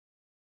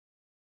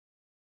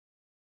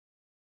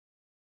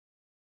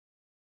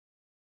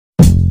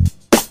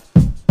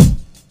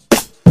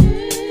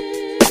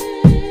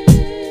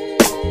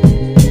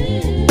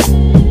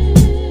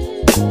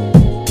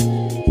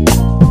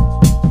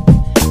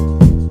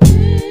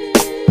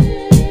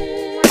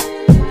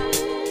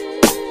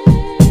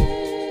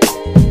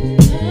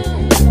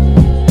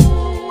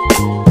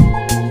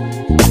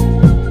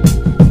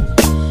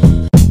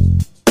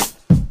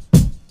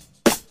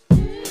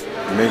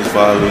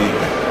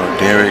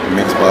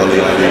Kendrick, MixedbyAli,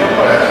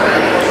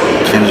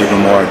 Kendrick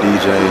Lamar,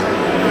 DJ,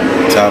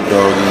 Top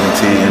Dog,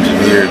 ENT,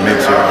 engineer,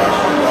 mixer.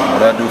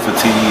 What I do for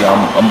TDE,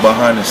 I'm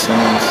behind the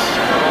scenes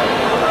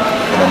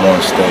and I'm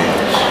on stage.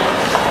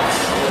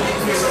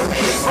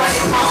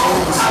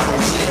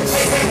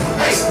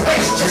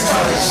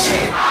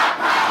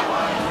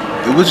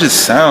 It was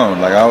just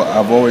sound. Like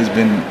I've always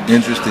been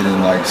interested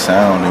in like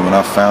sound, and when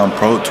I found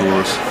Pro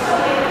Tools,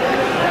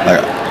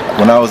 like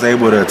when I was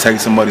able to take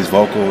somebody's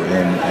vocal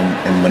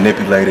and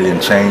manipulate it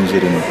and change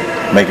it and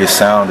make it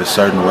sound a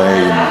certain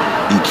way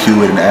and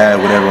EQ it and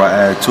add whatever I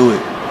add to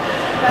it,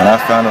 and I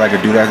found that I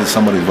could do that to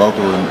somebody's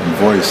vocal and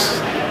voice,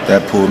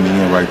 that pulled me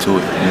in right to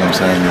it. You know what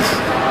I'm saying?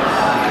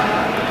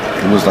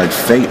 It was like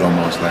fate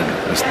almost. Like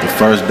it's the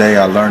first day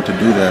I learned to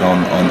do that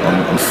on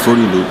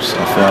Fruity Loops.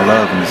 I fell in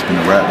love and it's been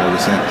a rap ever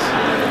since.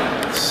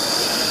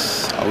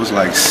 I was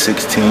like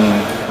 16,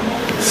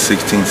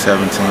 17.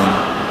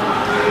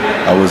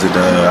 I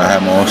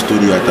had my own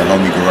studio at the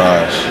homie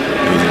garage.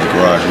 It was in the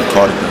garage. We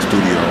called it the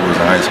studio. It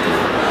was in high school.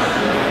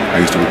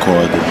 I used to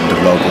record the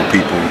local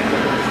people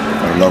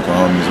or the local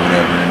homies or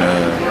whatever, and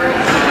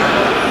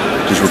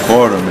just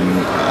record them.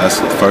 And that's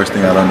the first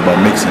thing I learned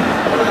about mixing.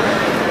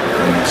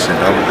 And shit,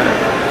 that was that.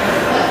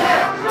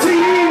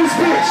 TDE,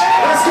 bitch,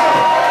 let's go.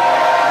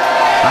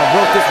 I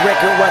wrote this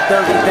record while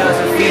 30,000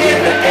 feet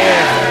in the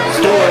air.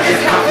 Stores is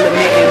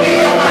complimenting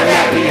me on my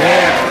nappy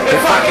hair.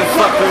 If I can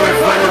fuck her in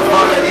front of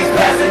all of these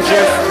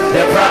passengers,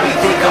 they'll probably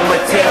think I'm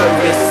a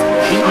terrorist.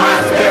 Keep my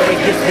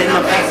asparagus, then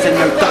I'm asking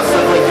her thoughts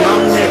of a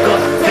young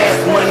nigga. Fast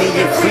money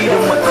and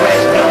freedom, a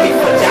crash dummy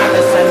for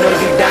dollars. I know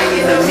you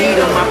dying to meet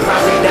him, I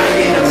probably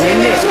die in a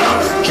minute.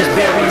 Just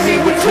bury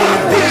me with 20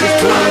 bitches,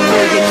 20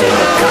 million in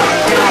the cup.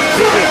 Down,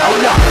 fit it,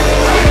 hold up.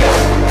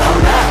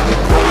 Hold up,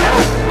 hold up,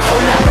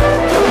 hold up,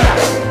 hold up,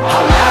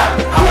 hold up,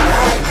 hold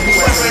up. You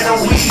wearing a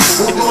weed,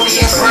 who Rudy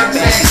and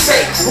Birdman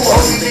say, who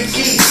holding the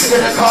keys to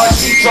the car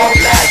she drove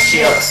last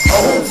year?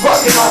 Or who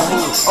fucking on who?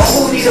 Or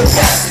who need a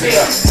past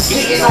fear?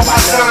 Getting on my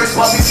nerves,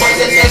 but before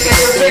the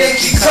negative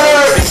energy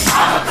curve,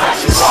 I'ma cut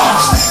you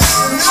off.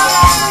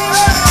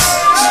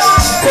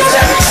 Cause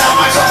every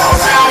time I come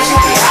around, you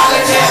be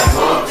hollering at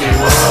what?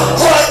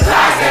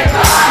 Lies and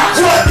lies.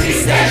 What? He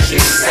said, she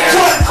said.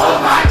 What? Oh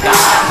my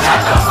God,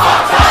 shut the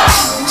fuck up.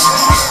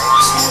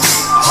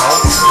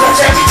 Cause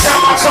every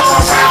time I come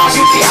around,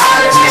 you be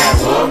hollering at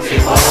what?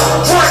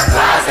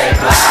 Lies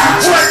and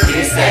lies. What?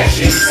 He said,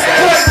 she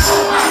said. What?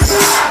 Oh my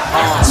God,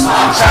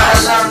 I'm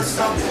trying to learn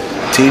something.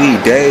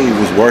 TDE Dave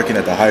was working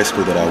at the high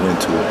school that I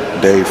went to.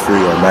 Dave Free,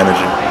 our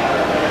manager.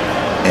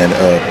 And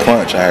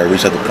Punch, I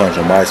reached out to Punch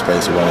on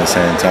MySpace around the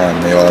same time.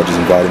 They all just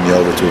invited me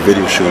over to a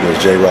video shoot. It was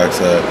J-Rock's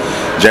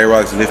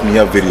Lift Me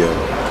Up video.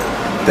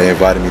 They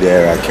invited me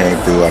there. I came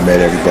through. I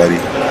met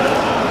everybody.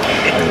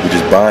 And we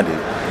just bonded.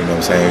 You know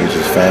what I'm saying? It was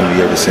just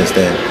family ever since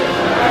then.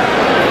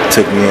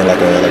 Took me in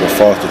like a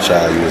foster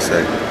child, you would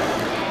say.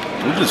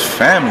 We're just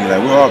family.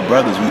 Like we're all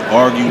brothers. We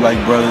argue like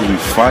brothers. We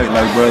fight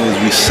like brothers.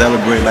 We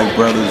celebrate like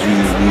brothers.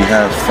 We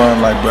have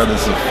fun like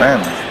brothers. It's a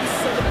family.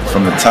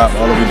 From the top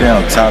all the way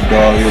down, Top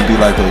Dog, it'll be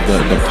like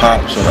the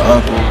pops or the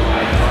uncle,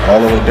 all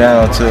the way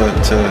down to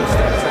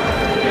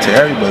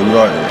everybody.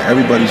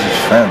 Everybody's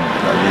just family.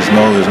 Like there's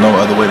no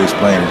other way to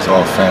explain it. It's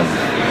all family.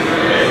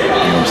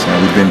 You know what I'm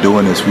saying? We've been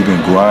doing this. We've been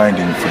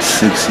grinding for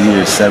 6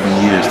 years, 7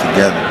 years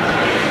together.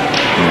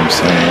 You know what I'm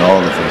saying?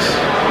 All of us.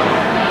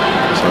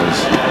 So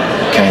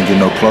you can't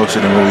get no closer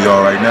than where we are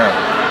right now.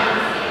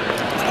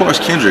 Of course,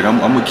 Kendrick.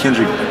 I'm with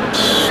Kendrick.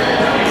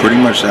 Pretty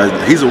much,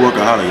 he's a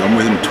workaholic. I'm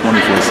with him 24/7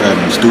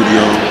 in the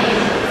studio.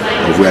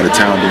 If we're out of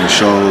town doing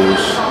shows,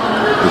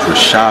 if we're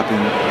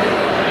shopping,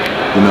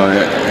 you know,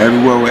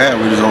 everywhere we're at,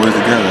 we're just always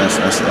together.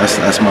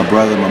 That's my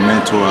brother, my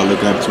mentor. I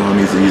look up to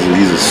him. He's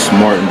a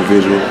smart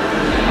individual.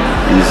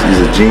 He's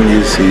a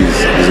genius.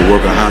 He's a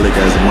workaholic,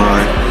 as am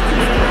I.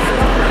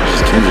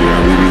 Just Kendrick,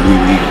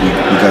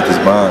 we got this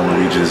bond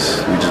where we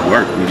just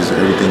work.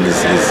 Everything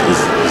is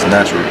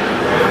natural.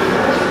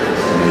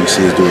 You know, you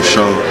see us do a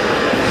show,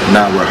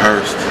 not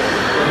rehearsed,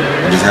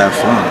 and just have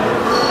fun.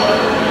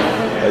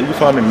 You can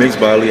find me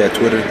MixedbyAli at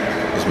Twitter.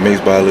 It's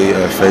MixedbyAli,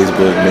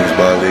 Facebook,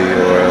 MixedbyAli,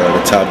 or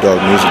the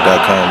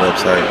TopDogMusic.com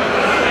website.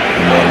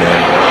 I'm on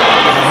there.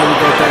 Here we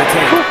go,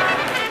 13.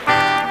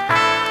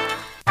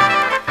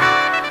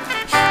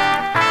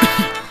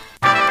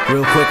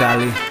 Real quick,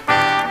 Ali.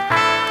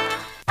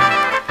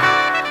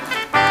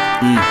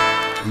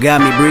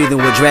 Got me breathing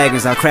with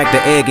dragons. I'll crack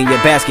the egg in your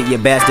basket, you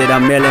bastard.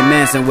 I'm Marilyn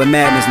Manson with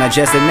madness. Now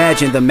just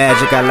imagine the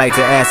magic I like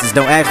to ask is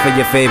don't ask for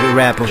your favorite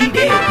rapper. He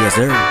dead. Yes,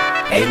 sir.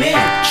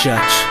 Amen.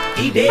 Church.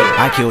 He dead.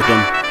 I killed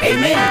him.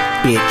 Amen.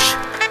 Bitch.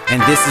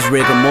 And this is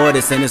rigor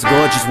mortis, and it's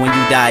gorgeous when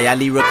you die.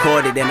 Ali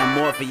recorded, and I'm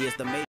Morpheus, the